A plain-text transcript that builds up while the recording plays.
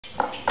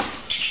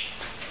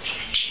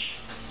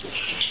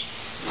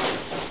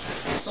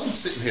So I'm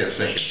sitting here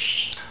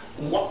thinking,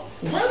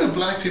 why do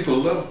black people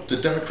love the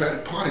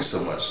Democratic Party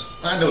so much?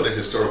 I know the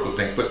historical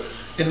things, but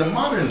in the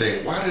modern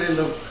day, why do they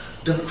love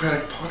the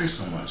Democratic Party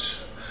so much?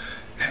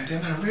 And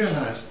then I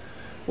realized,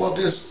 well,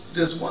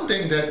 there's one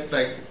thing that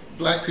like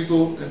black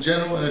people in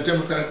general and the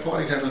Democratic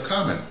Party have in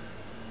common.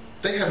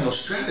 They have no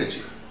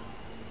strategy.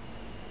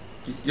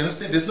 You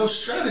understand? There's no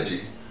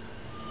strategy.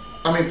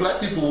 I mean, black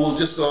people will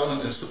just go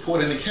out and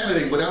support any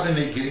candidate without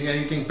getting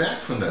anything back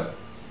from them.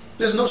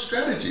 There's no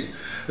strategy.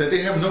 That they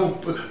have no,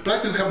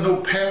 black people have no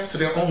path to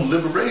their own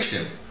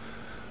liberation.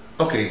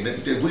 Okay,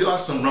 we are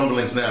some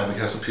rumblings now. We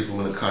have some people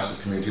in the conscious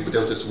community, but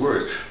those are just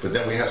words. But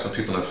then we have some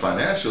people in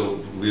financial,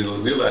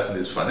 realizing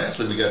this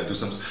financially we got to do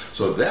something.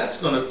 So that's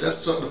starting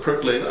to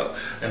percolate up,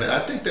 and I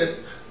think that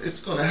it's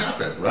going to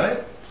happen,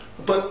 right?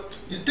 But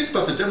you think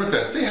about the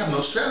Democrats, they have no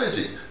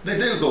strategy. They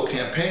go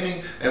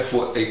campaigning and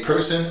for a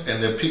person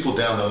and then people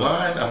down the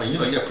line. I mean, you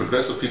know, you have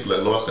progressive people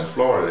that lost in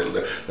Florida,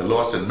 that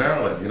lost in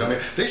Maryland, you know what I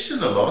mean? They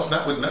shouldn't have lost,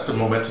 not the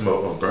momentum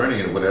of Bernie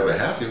and whatever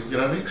have you, you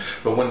know what I mean?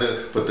 But when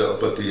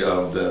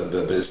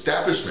the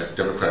establishment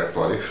Democratic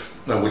Party,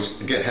 which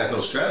again has no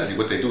strategy,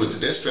 what they do is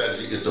their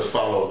strategy is to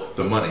follow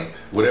the money.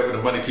 Whatever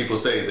the money people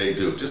say, they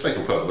do. Just like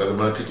Republicans, whatever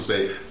the money people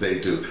say, they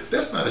do.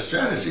 That's not a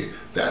strategy.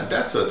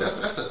 That's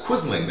a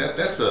quizzling.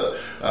 That's a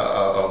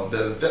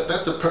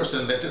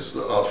person that just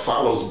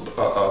follows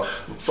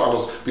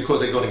because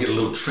they're going to get a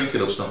little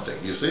trinket of something.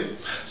 You see?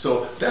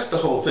 So that's the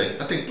whole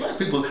thing. I think black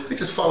people, they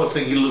just follow the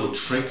thing, get a little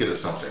trinket or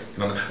something.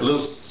 You know, a little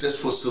just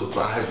for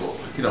survival.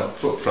 You know,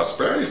 for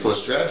prosperity, for a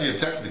strategy and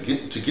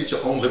tactic to get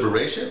your own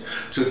liberation,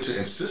 to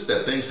insist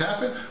that things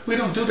happen. We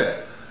don't do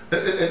that.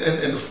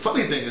 And the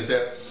funny thing is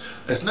that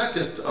it's not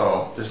just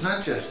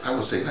I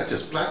would say not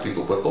just black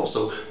people, but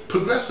also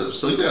progressives.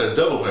 So you got a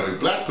double whammy.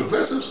 Black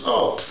progressives,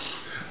 oh,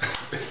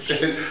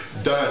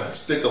 done.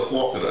 Stick a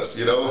fork in us.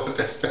 You know,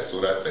 that's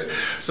what I say.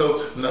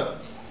 So now,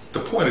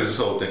 the point of this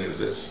whole thing is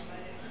this: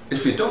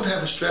 if you don't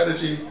have a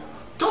strategy,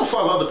 don't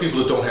follow other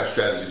people who don't have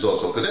strategies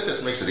also, because that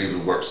just makes it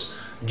even worse.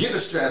 Get a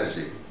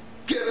strategy.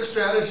 Get a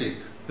strategy.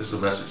 This is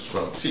a message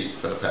from T,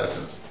 from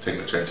thePatterson's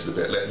Taking the Train to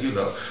Tibet, letting you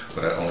know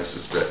what I only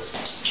suspect.